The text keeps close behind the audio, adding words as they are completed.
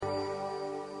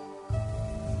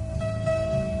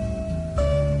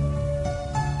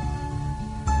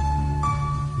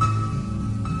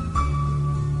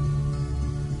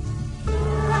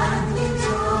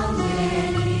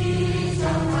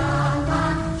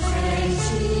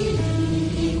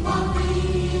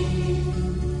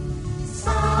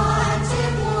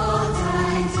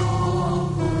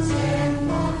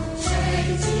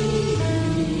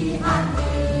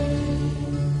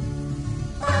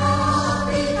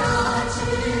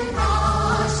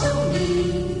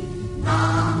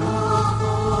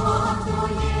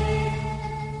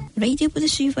Radio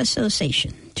Buddhist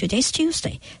Association. Today's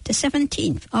Tuesday, the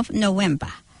 17th of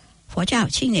November. 佛教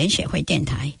青年协会电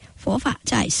台佛法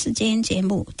在世间节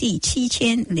目第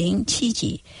7007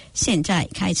集，现在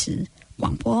开始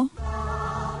广播。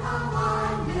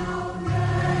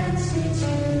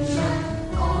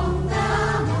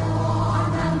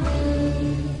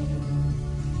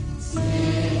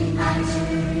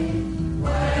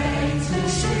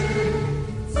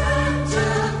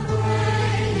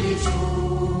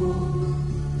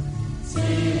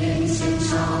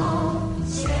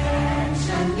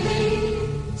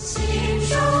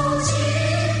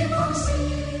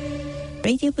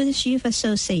Radio Buddhist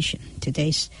Association.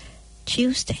 Today's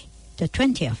Tuesday, the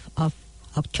 20th of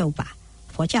October.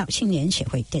 佛教青年协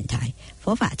会电台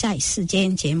佛法在世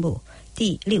间节目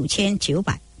第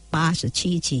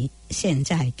6987集，现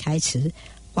在开始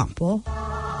广播。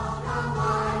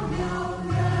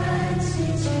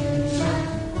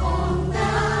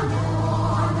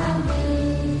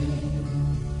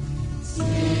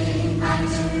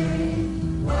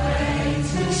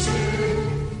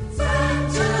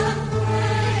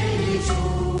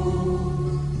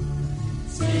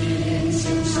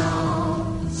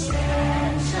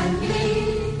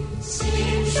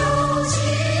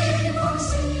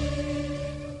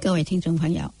各位听众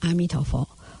朋友，阿弥陀佛，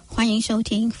欢迎收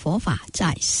听佛法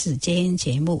在世间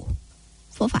节目。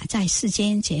佛法在世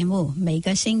间节目每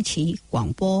个星期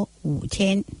广播5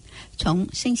天，从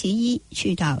星期一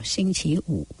去到星期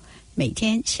五，每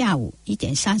天下午1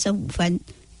点35分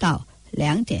到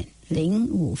2点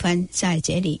05分，在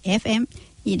这里 FM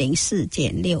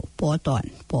 104.6波段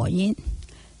播音。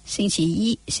星期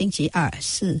一、星期二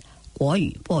是国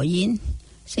语播音，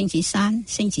星期三、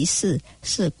星期四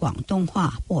是广东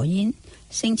话播音，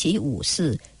星期五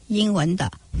是英文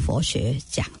的佛学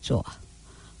讲座。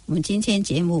我们今天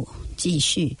节目继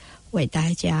续为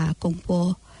大家公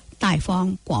播大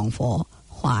方广佛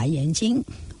华严经。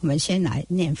我们先来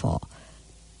念佛：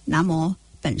南无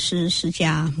本师释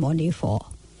迦牟尼佛，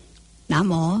南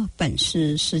无本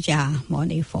师释迦牟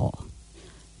尼佛，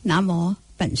南无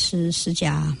本师释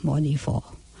迦牟尼佛。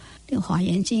这个华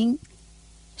严经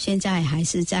现在还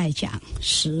是在讲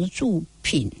十住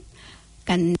品，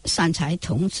跟善财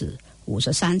童子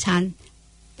53参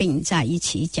并在一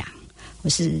起讲。我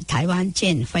是台湾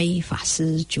建飞法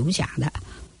师主讲的，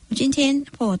我今天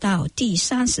播到第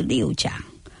36讲，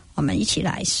我们一起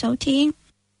来收听。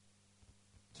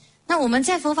那我们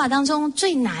在佛法当中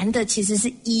最难的其实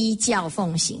是依教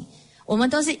奉行，我们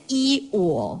都是依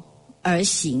我而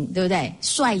行，对不对？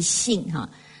率性哈，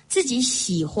自己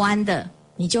喜欢的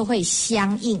你就会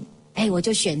相应，我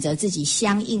就选择自己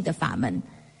相应的法门。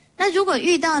那如果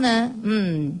遇到呢，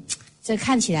这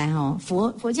看起来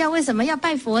佛教为什么要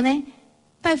拜佛呢？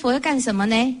拜佛要干什么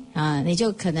呢？你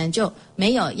就可能就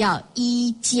没有要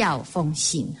依教奉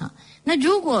行哈。那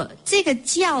如果这个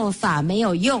教法没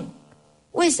有用，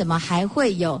为什么还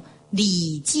会有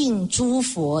礼敬诸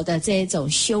佛的这种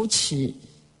修持？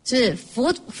是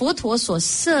佛陀所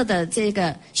设的这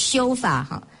个修法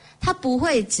哈，他不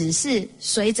会只是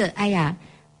随着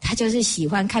他就是喜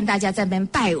欢看大家在那边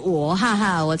拜我，哈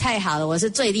哈，我太好了，我是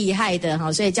最厉害的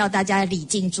哈，所以叫大家礼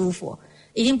敬诸佛，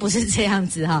一定不是这样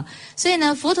子哈。所以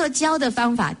呢，佛陀教的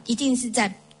方法一定是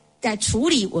在处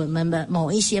理我们的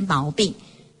某一些毛病，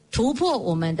突破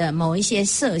我们的某一些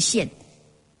设限，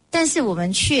但是我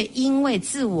们却因为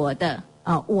自我的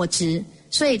我执，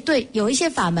所以对有一些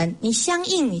法门你相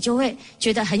应，你就会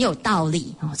觉得很有道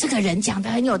理这个人讲的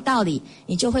很有道理，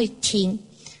你就会听；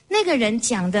那个人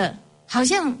讲的好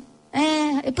像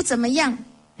不怎么样，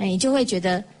你就会觉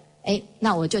得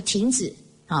那我就停止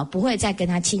不会再跟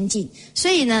他亲近。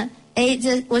所以呢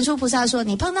这文殊菩萨说，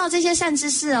你碰到这些善知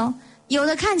识有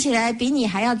的看起来比你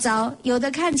还要糟，有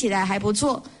的看起来还不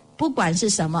错，不管是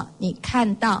什么，你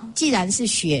看到既然是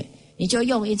学，你就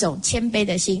用一种谦卑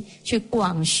的心去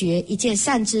广学一件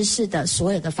善知识的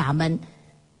所有的法门。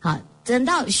等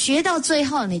到学到最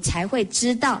后，你才会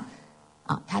知道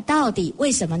他到底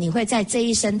为什么你会在这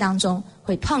一生当中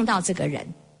会碰到这个人。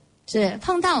是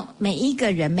碰到每一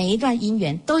个人每一段因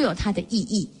缘都有它的意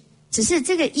义，只是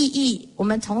这个意义我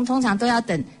们通常都要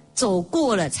等走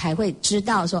过了才会知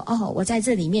道说我在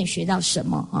这里面学到什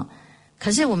么可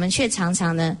是我们却常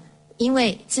常呢因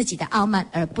为自己的傲慢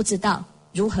而不知道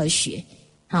如何学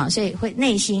所以会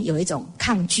内心有一种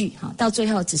抗拒到最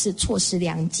后只是错失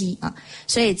良机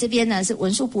所以这边呢是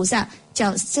文殊菩萨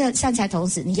叫善财童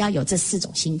子，你要有这4种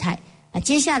心态。那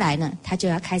接下来呢，他就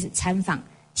要开始参访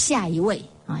下一位。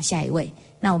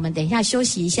那我们等一下休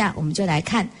息一下，我们就来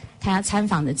看他要参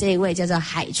访的这一位叫做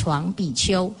海床比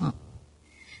丘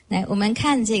来，我们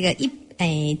看这个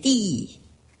第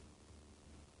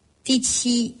第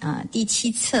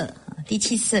七册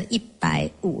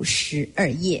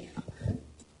152页。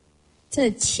这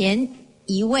前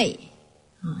一位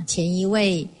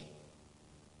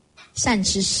善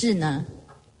知识呢，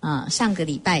上个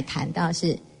礼拜谈到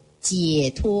是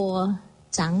解脱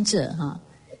长者哈。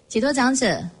解脱长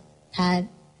者他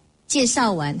介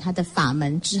绍完他的法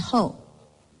门之后，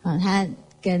他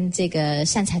跟这个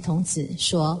善财童子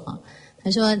说，他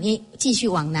说你继续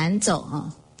往南走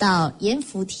到阎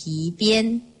浮提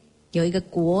边有一个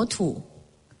国土，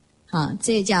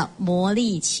这个叫摩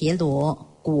利伽罗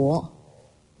国，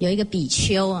有一个比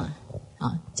丘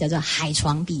叫做海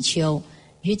床比丘，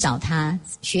你去找他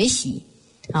学习，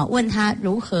问他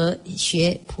如何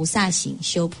学菩萨行，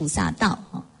修菩萨道。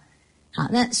好，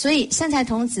那所以善财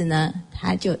童子呢，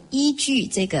他就依据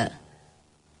这个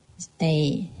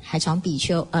海床比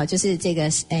丘，就是这个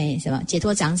解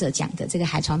脱长者讲的这个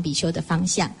海床比丘的方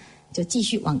向，就继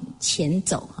续往前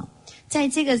走哈。在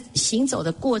这个行走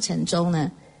的过程中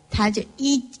呢，他就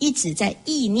一直在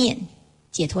意念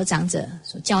解脱长者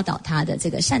所教导他的这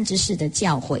个善知识的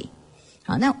教诲。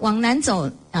好，那往南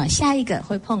走下一个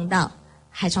会碰到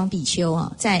海床比丘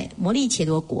在摩利伽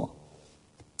罗国。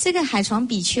这个海床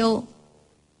比丘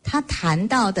他谈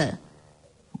到的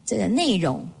这个内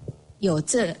容有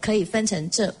可以分成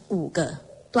这5个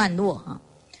段落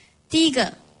第一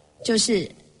个就是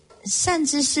善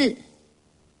知识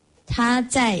他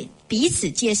在彼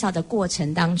此介绍的过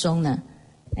程当中呢，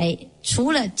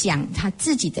除了讲他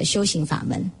自己的修行法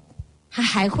门，他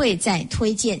还会再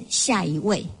推荐下一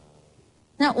位。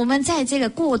那我们在这个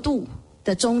过渡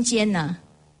的中间呢，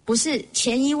不是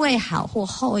前一位好或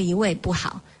后一位不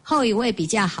好，后一位比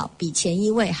较好比前一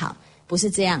位好，不是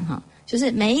这样就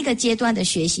是每一个阶段的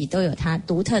学习都有它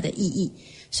独特的意义。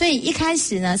所以一开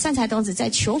始呢，善财童子在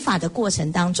求法的过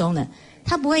程当中呢，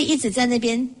他不会一直在那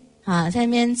边在那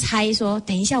边猜说，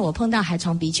等一下我碰到海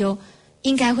床比丘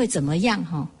应该会怎么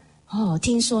样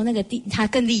听说那个他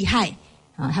更厉害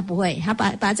他不会，他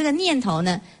把这个念头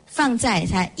呢放在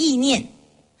他意念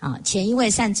前一位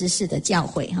善知识的教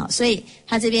诲所以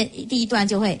他这边第一段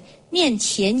就会念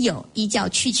前有依教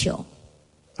去求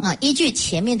依据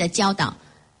前面的教导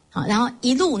然后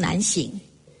一路南行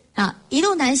一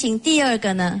路南行。第二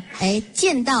个呢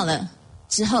见到了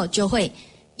之后就会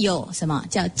有什么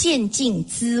叫渐进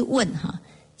咨问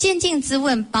渐进咨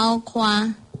问包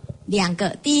括2个，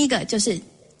第一个就是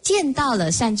见到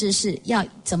了善知识要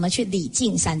怎么去礼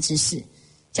敬善知识，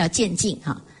叫渐进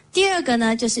第二个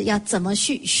呢就是要怎么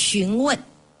去询问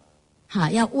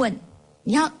要问，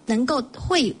你要能够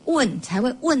会问才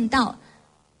会问到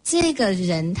这个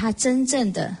人他真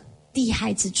正的厉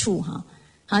害之处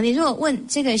你如果问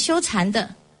这个修禅的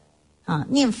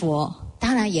念佛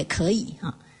当然也可以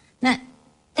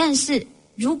但是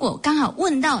如果刚好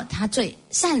问到他最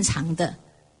擅长的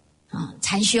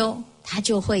禅修，他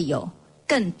就会有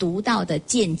更独到的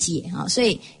见解所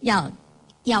以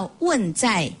要问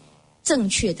在正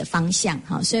确的方向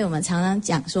所以我们常常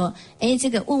讲说这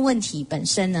个问问题本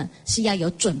身呢是要有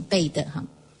准备的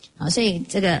所以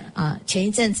这个前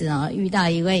一阵子遇到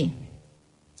一位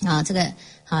这个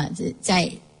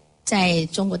在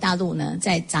中国大陆呢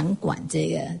在掌管这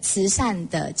个慈善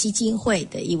的基金会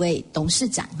的一位董事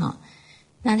长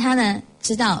那他呢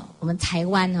知道我们台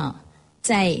湾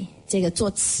在这个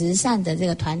做慈善的这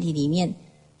个团体里面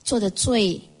做的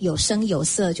最有声有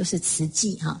色就是慈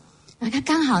济那他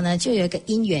刚好呢就有一个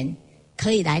因缘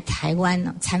可以来台湾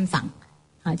参访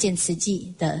见慈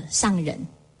济的上人。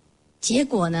结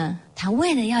果呢他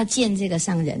为了要见这个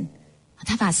上人，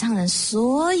他把上人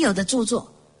所有的著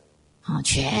作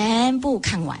全部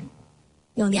看完，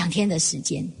用2天的时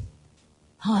间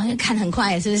看很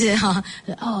快是不是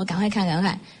赶快看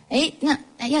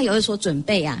那要有所准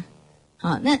备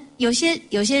那有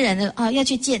些人呢要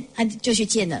去见就去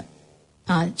见了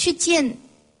去见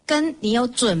跟你有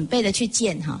准备的去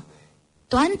见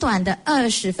短短的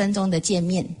20分钟的见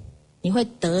面，你会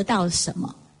得到什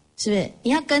么？是不是？你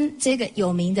要跟这个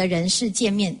有名的人士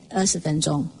见面20分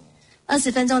钟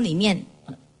，20分钟里面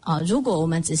如果我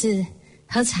们只是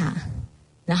喝茶，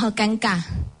然后尴尬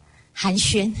寒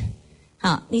暄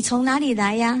你从哪里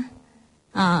来呀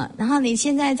然后你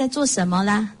现在在做什么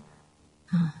啦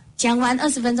讲完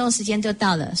20分钟时间就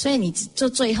到了。所以你做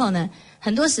最后呢，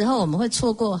很多时候我们会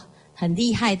错过很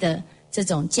厉害的这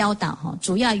种教导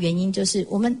主要原因就是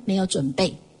我们没有准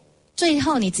备，最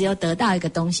后你只有得到一个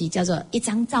东西叫做一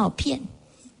张照片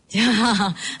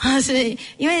所以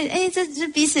因为这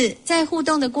彼此在互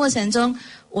动的过程中，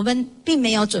我们并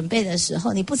没有准备的时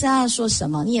候，你不知道要说什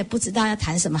么，你也不知道要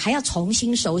谈什么，还要重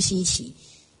新熟悉起，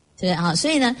对不对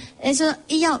所以呢说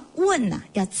要问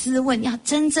要咨问，要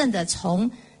真正的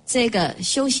从这个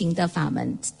修行的法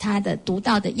门，它的独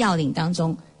到的要领当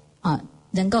中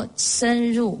能够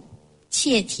深入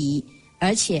切题，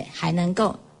而且还能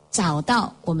够找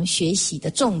到我们学习的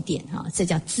重点这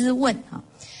叫咨问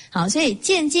好，所以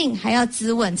渐进还要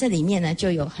咨问，这里面呢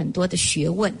就有很多的学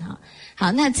问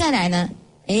好，那再来呢，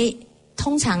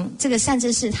通常这个善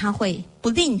知识他会不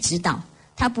吝指导，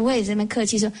他不会这么客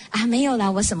气说没有啦，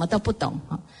我什么都不懂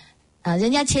人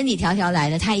家千里迢迢来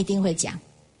了，他一定会讲，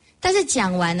但是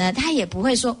讲完呢，他也不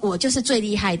会说我就是最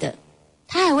厉害的，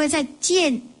他还会再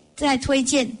推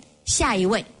荐下一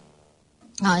位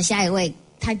下一位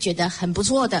他觉得很不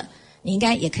错的，你应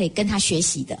该也可以跟他学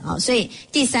习的所以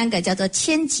第三个叫做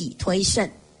牵己推胜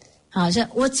说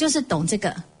我就是懂这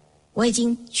个，我已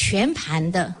经全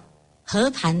盘的和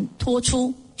盘托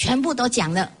出，全部都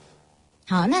讲了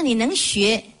好，那你能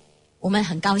学我们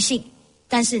很高兴，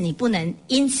但是你不能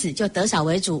因此就得少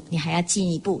为主，你还要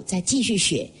进一步再继续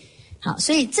学好，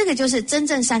所以这个就是真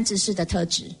正善知识的特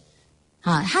质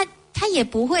他也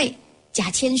不会假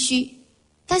谦虚，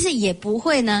但是也不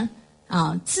会呢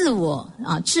自我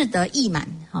志得意满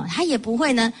他也不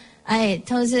会呢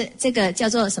他是这个叫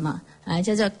做什么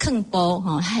叫做坑波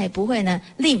他也不会呢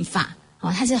吝法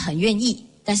他是很愿意，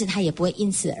但是他也不会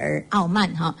因此而傲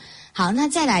慢好，那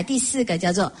再来第四个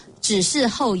叫做只是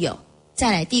后有，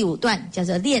再来第五段叫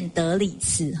做练得礼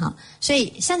辞所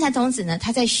以善财童子呢，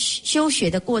他在修学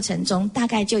的过程中大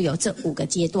概就有这5个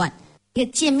阶段，一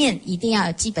个见面一定要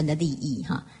有基本的礼仪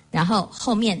然后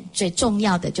后面最重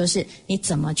要的就是你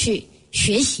怎么去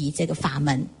学习这个法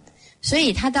门，所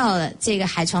以他到了这个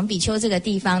海床比丘这个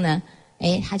地方呢，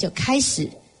他就开始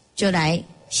就来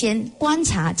先观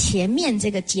察前面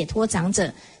这个解脱长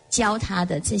者教他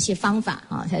的这些方法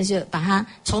他就把它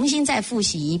重新再复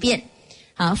习一遍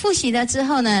好，复习了之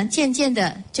后呢，渐渐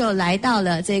的就来到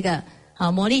了这个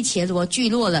摩利伽罗聚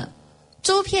落了，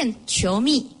周遍求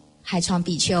觅海床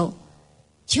比丘，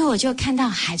结果我就看到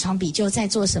海床比丘在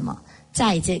做什么，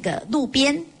在这个路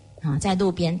边在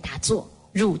路边打坐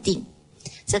入定。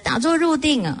这打坐入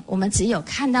定我们只有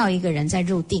看到一个人在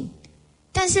入定，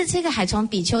但是这个海床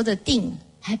比丘的定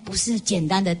还不是简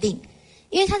单的定，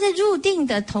因为他在入定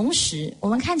的同时，我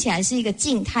们看起来是一个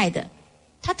静态的，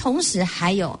他同时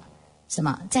还有什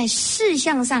么，在事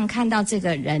相上看到这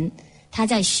个人他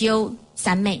在修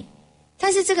三昧，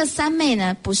但是这个三昧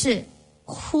呢，不是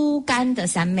枯干的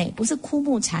三昧，不是枯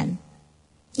木禅，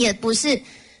也不是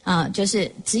就是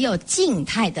只有静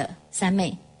态的三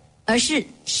昧，而是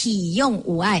体用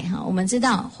无碍我们知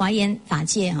道华严法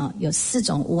界有4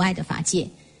种无碍的法界，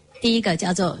第一个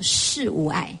叫做事无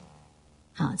碍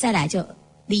再来就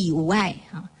理无碍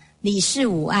理事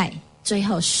无碍，最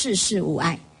后事事无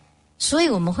碍。所以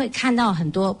我们会看到很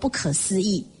多不可思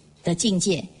议的境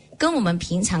界，跟我们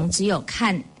平常只有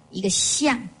看一个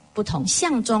相不同，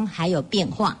相中还有变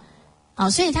化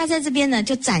所以他在这边呢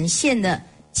就展现了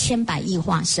千百亿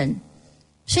化身，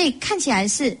所以看起来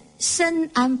是身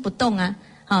安不动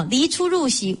离出入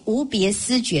息无别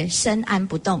思觉，身安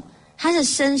不动，他的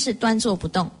身是端坐不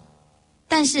动，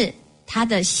但是他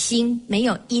的心没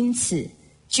有因此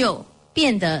就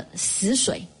变得死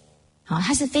水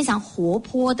他是非常活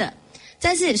泼的，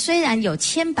但是虽然有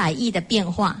千百亿的变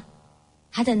化，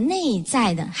它的内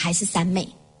在呢还是三昧，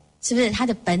是不是？它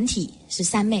的本体是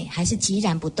三昧，还是寂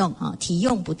然不动体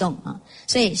用不动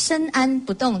所以身安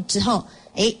不动之后，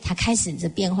它开始这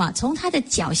变化，从它的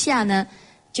脚下呢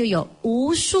就有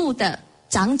无数的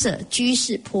长者居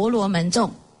士婆罗门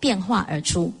众变化而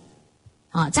出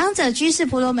长者居士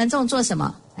婆罗门众做什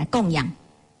么？来供养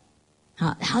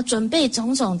然后准备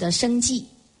种种的生计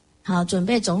准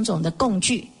备种种的供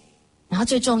具，然后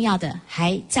最重要的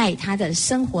还在他的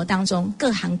生活当中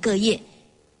各行各业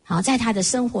在他的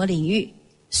生活领域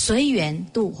随缘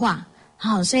度化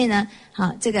所以呢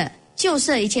这个救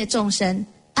摄一切众生，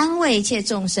安慰一切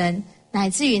众生，乃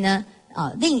至于呢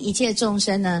令一切众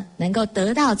生呢能够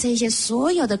得到这些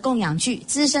所有的供养具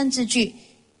资身之具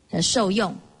的受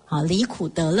用离苦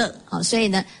得乐所以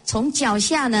呢从脚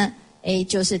下呢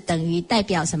就是等于代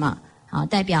表什么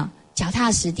代表脚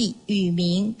踏实地，与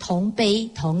民同悲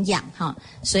同养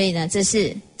所以呢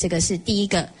这个是第一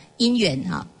个因缘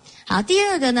好，第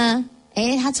二个呢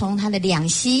他从他的两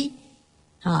膝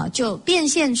就变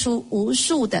现出无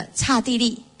数的刹帝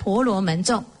利婆罗门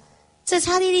众。这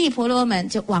刹帝利婆罗门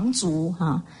就王族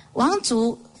王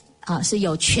族是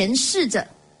有权势者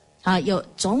有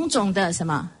种种的什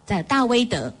么的大威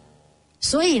德，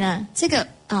所以呢这个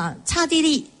刹帝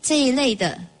利这一类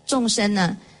的众生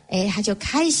呢他就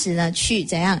开始呢去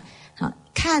怎样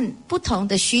看不同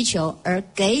的需求而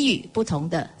给予不同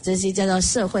的，这是叫做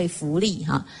社会福利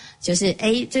就是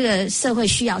这个社会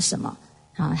需要什么，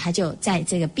他就在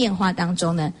这个变化当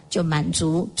中呢，就满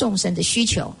足众生的需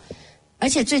求，而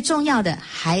且最重要的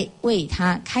还为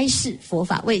他开示佛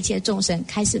法，为一切众生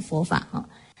开示佛法啊。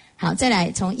好，再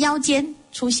来从腰间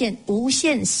出现无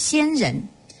限仙人，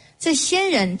这仙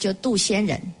人就度仙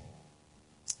人，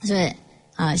是不是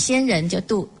啊？仙人就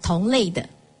度同类的，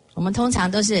我们通常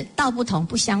都是道不同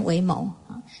不相为谋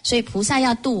啊，所以菩萨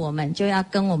要度我们，就要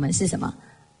跟我们是什么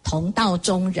同道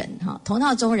中人哈，同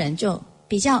道中人就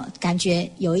比较感觉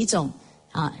有一种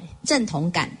认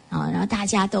同感啊，然后大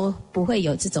家都不会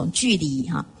有这种距离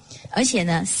哈，而且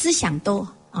呢思想都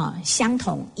相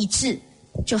同一致，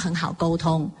就很好沟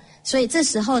通。所以这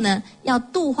时候呢，要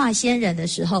度化仙人的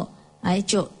时候，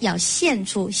就要现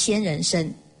出仙人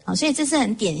身啊，所以这是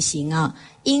很典型啊，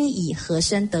因以何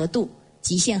身得度，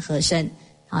即现何身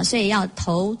啊，所以要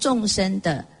投众生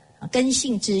的根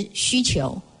性之需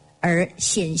求而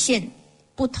显现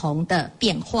不同的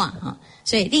变化啊，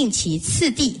所以令其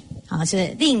次第啊，是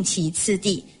令其次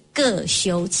第各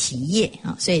修其业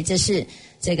啊，所以这是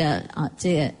这个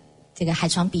这个海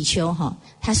床比丘哈，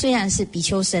他虽然是比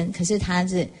丘身，可是他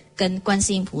是跟观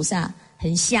世音菩萨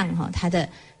很像哈，他的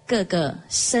各个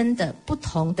身的不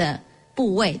同的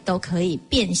部位都可以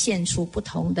变现出不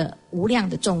同的无量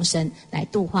的众生来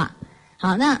度化。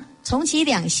好，那从其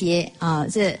两胁啊，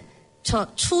这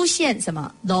出现什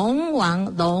么龙王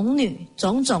龙女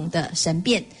种种的神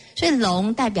变，所以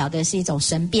龙代表的是一种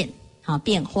神变好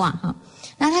变化哈。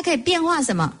那它可以变化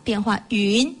什么？变化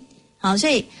云好，所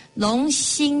以龙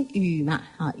兴雨嘛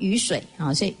啊，雨水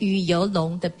啊，所以雨由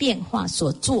龙的变化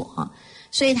所作啊，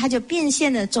所以它就变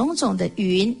现了种种的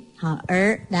云啊，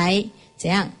而来怎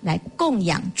样来供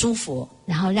养诸佛，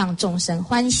然后让众生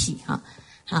欢喜啊。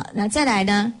好，那再来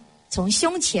呢，从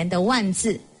胸前的万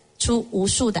字出无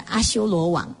数的阿修罗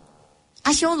王，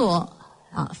阿修罗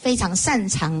啊非常擅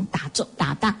长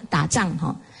打仗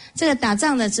哈。这个打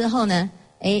仗了之后呢，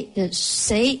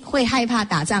谁会害怕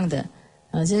打仗的？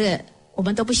这个我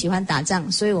们都不喜欢打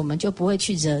仗，所以我们就不会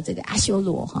去惹这个阿修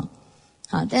罗哈。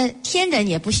好，但天人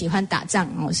也不喜欢打仗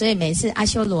哦，所以每次阿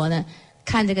修罗呢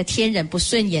看这个天人不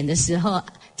顺眼的时候，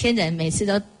天人每次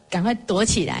都赶快躲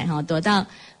起来哈，躲到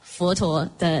佛陀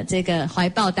的这个怀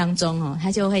抱当中哦，他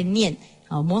就会念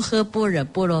摩诃般若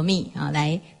波罗蜜啊，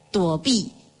来躲避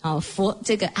佛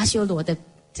这个阿修罗的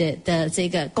这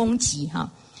个攻击哈。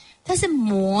但是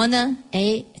魔呢，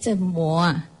这魔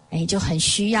啊，就很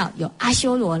需要有阿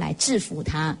修罗来制服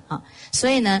他啊。所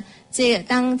以呢，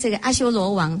当这个阿修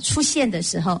罗王出现的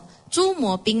时候，诸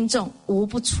魔兵众无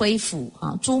不摧伏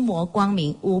啊，诸魔光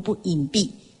明无不隐蔽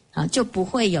啊，就不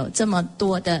会有这么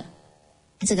多的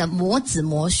这个魔子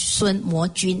魔孙魔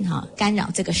君哈，干扰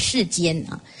这个世间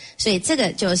啊。所以这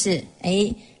个就是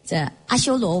这阿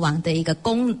修罗王的一个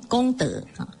功德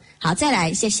啊。好，再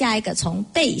来下一个，从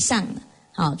背上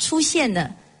好出现了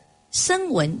声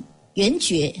闻缘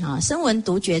觉啊，声闻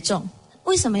独觉众。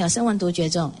为什么有声闻独觉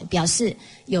众？表示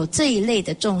有这一类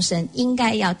的众生应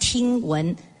该要听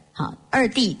闻二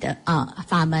谛的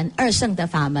法门，二圣的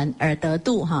法门而得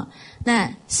度哈。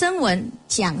那声闻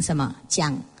讲什么？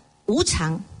讲无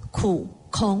常、苦、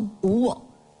空、无我。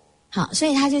好，所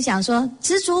以他就讲说，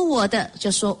执着我的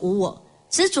就说无我，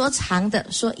执着常的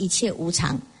说一切无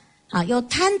常。好，有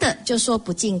贪的就说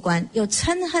不净观，有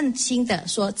嗔恨心的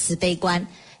说慈悲观，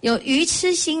有愚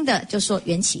痴心的就说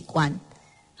缘起观。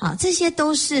好，这些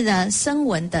都是呢声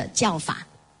闻的教法。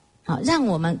好，让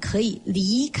我们可以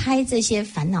离开这些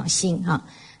烦恼心哈。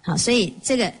好，所以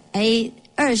这个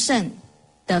二圣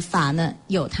的法呢，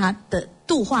有它的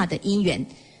度化的因缘。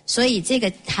所以这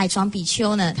个海床比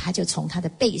丘呢，他就从他的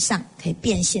背上可以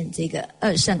变现这个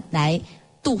二圣来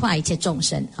度化一切众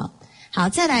生啊。好，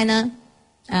再来呢，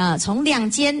从两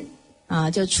肩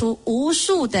就出无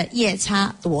数的夜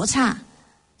叉罗刹，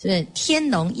就是天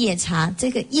龙夜叉。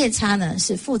这个夜叉呢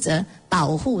是负责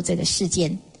保护这个世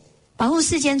间，保护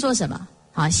世间做什么？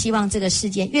好，希望这个世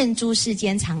间愿诸世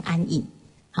间常安隐，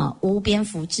好无边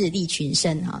福智利群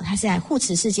生。好，他是来护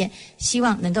持世间，希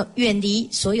望能够远离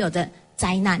所有的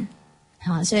灾难。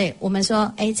好，所以我们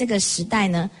说这个时代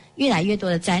呢越来越多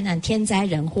的灾难，天灾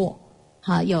人祸。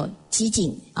好，有饥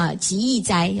馑疾疫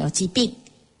灾，有疾病，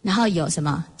然后有什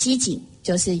么饥馑，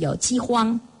就是有饥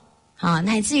荒。好，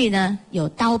乃至于呢有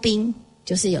刀兵，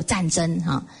就是有战争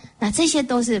哈。那这些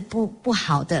都是不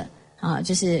好的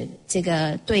就是这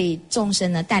个对众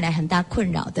生呢带来很大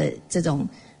困扰的这种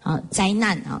灾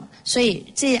难啊。所以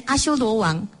这阿修罗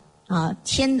王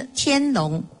天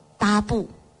龙八部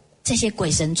这些鬼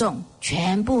神众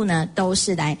全部呢都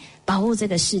是来保护这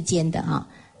个世间的哈。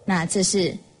那这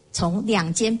是从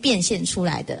两肩变现出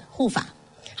来的护法。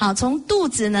好，从肚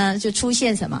子呢就出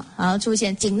现什么？出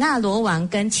现紧那罗王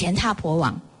跟乾闥婆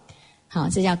王。好，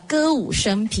这叫歌舞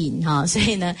升平哈，所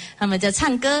以呢，他们就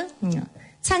唱歌，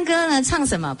唱歌呢，唱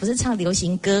什么？不是唱流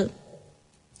行歌，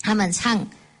他们唱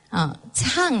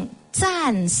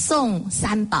赞颂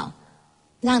三宝，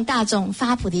让大众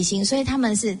发菩提心，所以他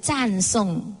们是赞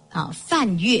颂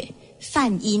梵乐、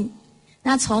梵音。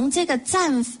那从这个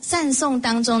赞颂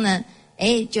当中呢，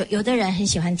就有的人很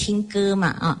喜欢听歌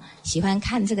嘛，喜欢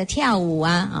看这个跳舞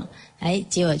啊，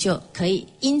结果就可以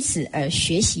因此而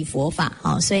学习佛法，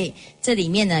所以这里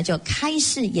面呢就开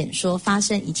示演说，发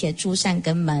生一切诸善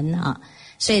根门啊。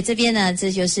所以这边呢，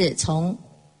这就是从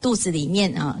肚子里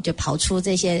面就跑出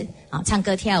这些唱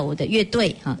歌跳舞的乐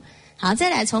队啊。好，再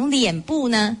来从脸部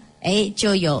呢，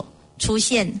就有出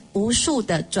现无数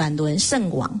的转轮圣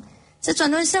王。这转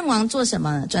轮圣王做什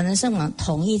么呢？转轮圣王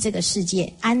统一这个世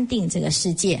界，安定这个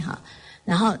世界哈，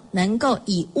然后能够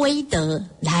以威德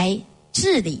来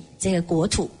治理这个国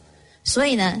土，所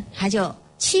以呢，他就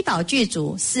七宝具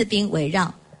足，四兵围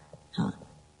绕，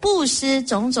布施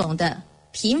种种的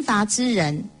贫乏之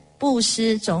人，布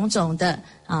施种种的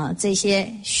这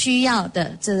些需要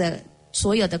的这个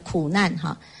所有的苦难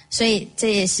哈，所以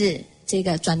这也是这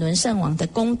个转轮圣王的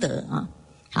功德啊。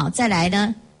好，再来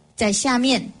呢，在下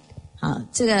面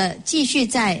这个继续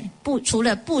除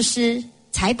了布施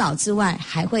财宝之外，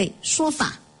还会说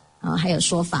法还有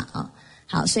说法啊。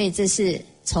好，所以这是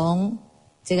从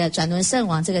这个转轮圣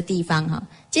王这个地方哈。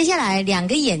接下来两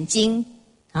个眼睛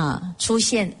出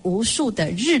现无数的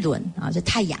日轮就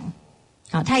太阳。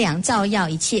好，太阳照耀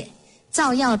一切，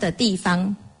照耀的地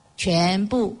方全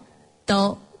部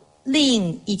都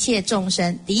令一切众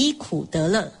生离苦得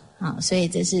乐所以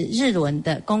这是日轮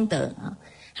的功德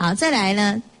好，再来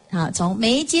呢从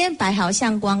眉间白毫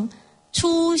相光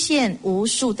出现无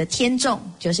数的天众，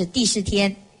就是第四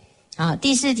天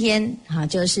第四天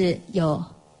就是有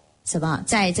什么，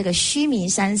在这个须弥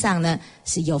山上呢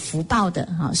是有福报的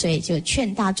所以就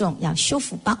劝大众要修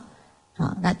福报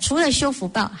那除了修福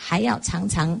报，还要常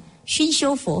常熏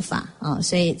修佛法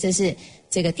所以这是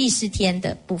这个第四天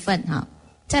的部分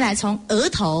再来从额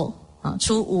头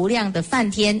出无量的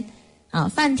梵天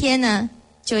梵天呢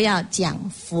就要讲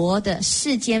佛的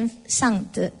世间上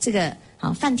的这个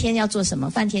梵天要做什么？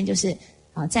梵天就是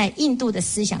在印度的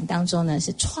思想当中呢，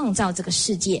是创造这个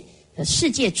世界的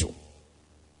世界主。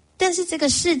但是这个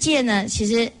世界呢，其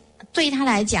实对他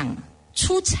来讲，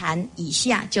初禅以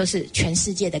下就是全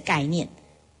世界的概念。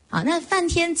那梵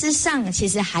天之上，其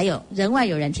实还有人外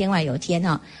有人，天外有天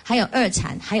还有二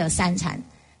禅，还有三禅。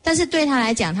但是对他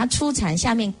来讲，他初禅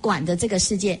下面管的这个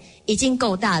世界已经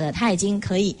够大了，他已经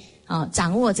可以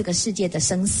掌握这个世界的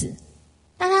生死。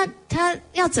那他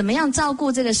要怎么样照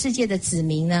顾这个世界的子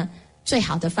民呢？最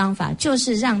好的方法就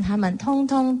是让他们通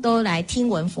通都来听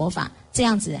闻佛法，这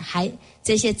样子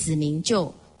这些子民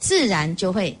就自然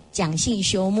就会讲信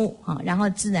修目然后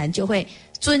自然就会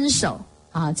遵守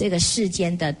这个世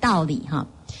间的道理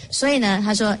所以呢，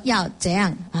他说要怎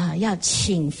样要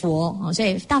请佛所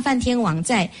以大梵天王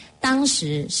在当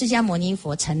时释迦牟尼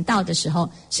佛成道的时候，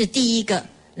是第一个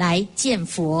来见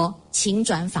佛，请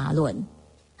转法轮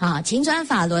请转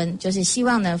法轮就是希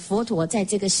望呢，佛陀在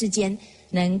这个世间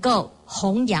能够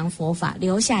弘扬佛法，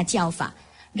留下教法，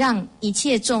让一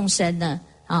切众生呢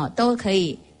都可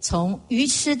以从愚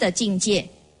痴的境界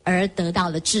而得到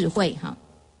了智慧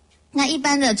那一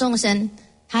般的众生，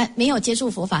他没有接触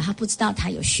佛法，他不知道他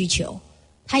有需求，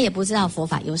他也不知道佛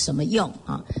法有什么用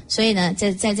所以呢，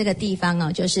在这个地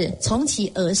方就是从其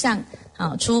额上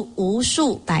出无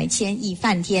数百千亿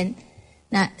梵天，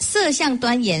那色相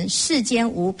端严，世间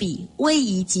无比，威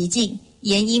仪极尽，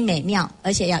言音美妙，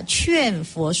而且要劝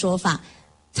佛说法，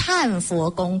忏佛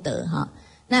功德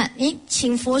那你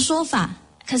请佛说法，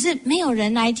可是没有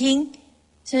人来听，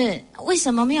是为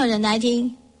什么没有人来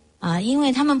听因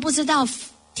为他们不知道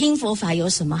听佛法有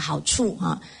什么好处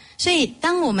所以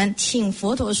当我们请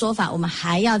佛陀说法，我们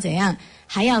还要怎样？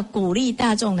还要鼓励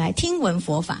大众来听闻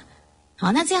佛法。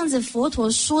好，那这样子佛陀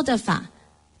说的法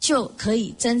就可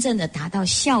以真正的达到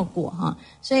效果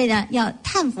所以呢，要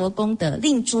叹佛功德，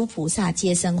令诸菩萨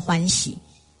皆生欢喜。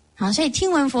好，所以听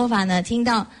闻佛法呢，听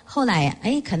到后来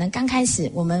可能刚开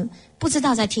始我们不知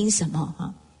道在听什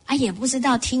么也不知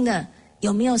道听了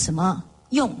有没有什么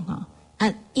用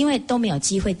因为都没有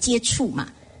机会接触嘛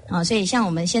所以像我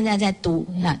们现在在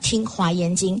听华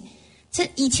严经，这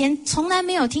以前从来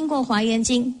没有听过华严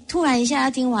经，突然一下要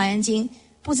听华严经，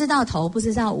不知道头不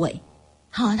知道尾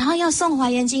然后要诵华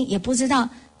严经，也不知道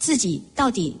自己到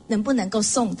底能不能够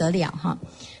诵得了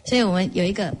所以我们有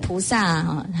一个菩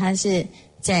萨他是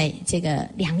在这个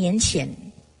2年前，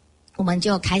我们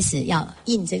就开始要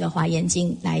印这个华严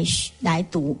经来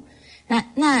读。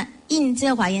那印这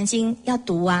个华严经要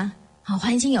读华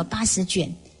严经有80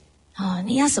卷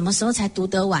你要什么时候才读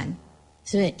得完？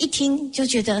是不是一听就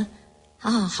觉得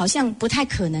好像不太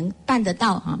可能办得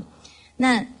到哈？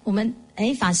那我们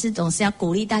法师总是要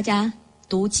鼓励大家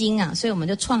读经啊，所以我们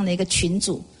就创了一个群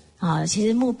组啊。其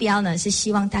实目标呢是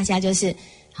希望大家就是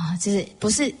就是不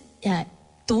是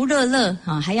独乐乐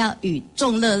还要与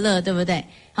众乐乐，对不对？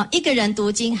好，一个人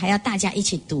读经还要大家一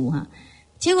起读哈。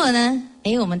结果呢，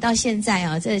我们到现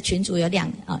在这群组有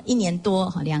1年多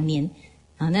2年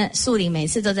那树林每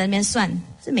次都在那边算，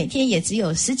是每天也只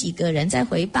有10几个人在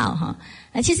回报哈。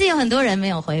其实有很多人没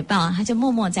有回报，他就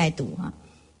默默在读哈。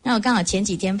那我刚好前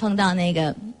几天碰到那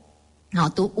个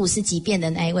读50几遍的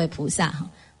那一位菩萨哈，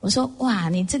我说哇，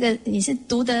你是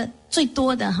读的最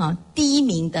多的哈，第1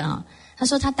名的哈。他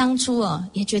说他当初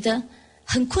也觉得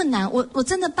很困难，我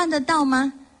真的办得到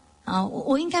吗？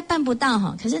我应该办不到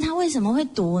哈。可是他为什么会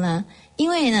读呢？因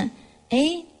为呢，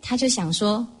他就想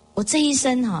说，我这一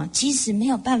生即使没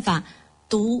有办法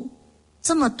读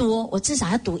这么多，我至少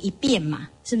要读1遍嘛，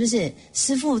是不是？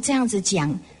师父这样子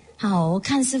讲，好，我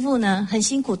看师父呢很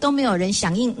辛苦，都没有人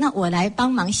响应，那我来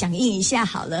帮忙响应一下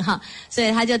好了哈。所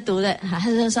以他就读了，他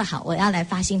就说好，我要来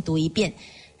发心读1遍。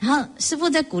然后师父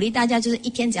在鼓励大家，就是一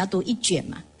天只要读1卷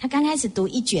嘛。他刚开始读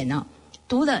1卷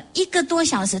读了1个多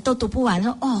小时都读不完，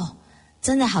说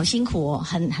真的好辛苦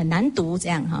很难读这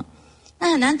样哈。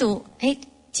那很难读，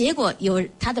结果有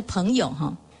他的朋友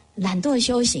懒惰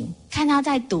修行，看他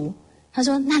在读，他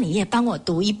说那你也帮我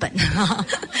读1本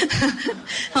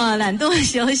懒惰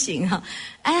修行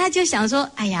他就想说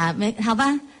哎呀好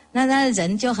吧，那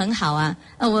人就很好啊，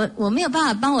我没有办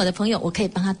法帮我的朋友，我可以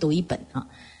帮他读1本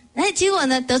结果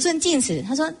呢得寸进尺，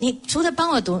他说你除了帮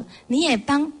我读，你也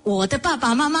帮我的爸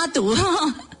爸妈妈读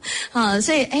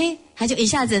所以他就一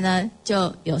下子呢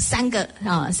就有3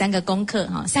个功课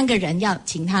3个人要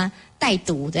请他代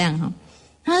读这样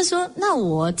他说那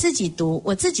我自己读，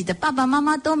我自己的爸爸妈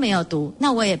妈都没有读，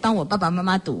那我也帮我爸爸妈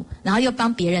妈读，然后又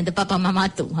帮别人的爸爸妈妈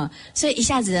读所以一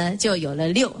下子呢就有了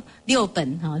六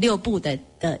本6部的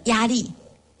压力。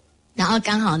然后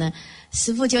刚好呢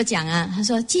师父就讲他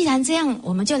说既然这样，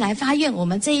我们就来发愿，我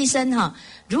们这一生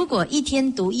如果一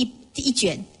天读一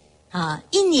卷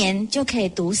1年就可以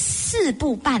读4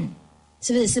部半，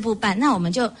是不是4部半？那我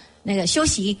们就休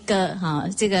息一个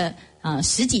这个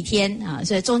10几天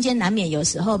所以中间难免有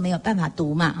时候没有办法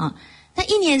读嘛那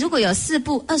1年如果有4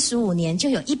部，25年就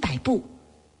有100部，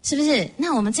是不是？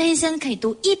那我们这一生可以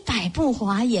读100部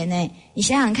华严呢？你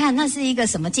想想看，那是一个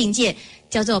什么境界？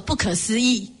叫做不可思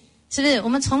议，是不是？我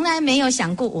们从来没有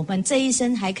想过，我们这一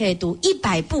生还可以读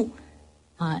100部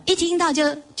一听到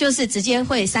就是直接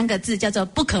会3个字，叫做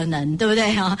不可能，对不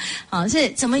对是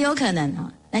怎么有可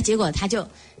能那结果他就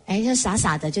傻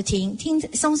傻的就听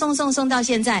送到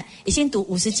现在，已经读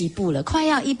50几部了，快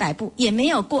要100部，也没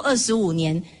有过25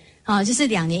年就是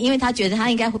2年，因为他觉得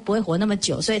他应该不会活那么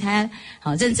久，所以他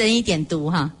认真一点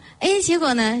读结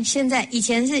果呢，现在以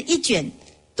前是1卷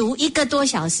读1个多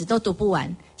小时都读不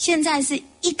完，现在是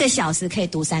1个小时可以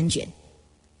读3卷。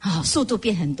速度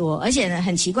变很多，而且呢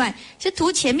很奇怪，就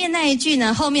读前面那一句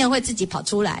呢，后面会自己跑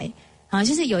出来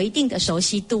就是有一定的熟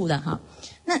悉度了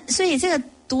那所以这个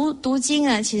读经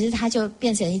呢，其实它就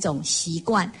变成一种习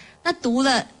惯。那读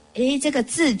了这个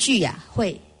字句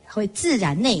会自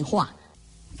然内化。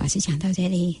法师讲到这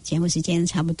里，节目时间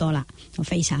差不多了，我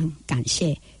非常感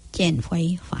谢建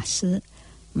辉法师。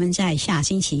我们在下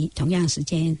星期同样时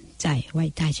间再为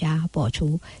大家播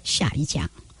出下一讲，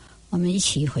我们一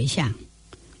起回向。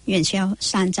愿消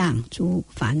三障诸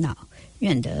烦恼，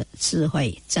愿得智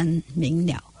慧真明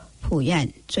了，普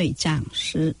愿罪障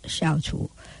失消除，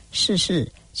世世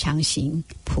常行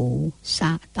菩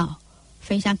萨道。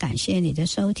非常感谢你的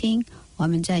收听，我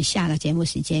们在下个节目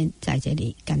时间在这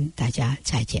里跟大家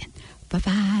再见，拜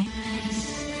拜。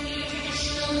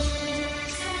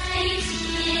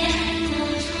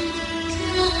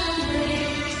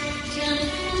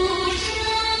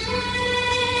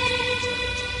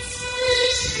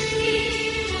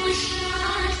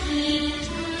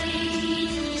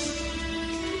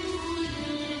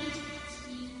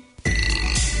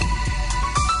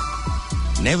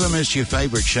Never miss your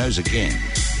favorite shows again.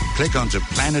 Click onto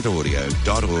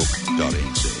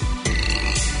planetaudio.org.nz.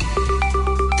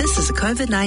 This is a COVID-19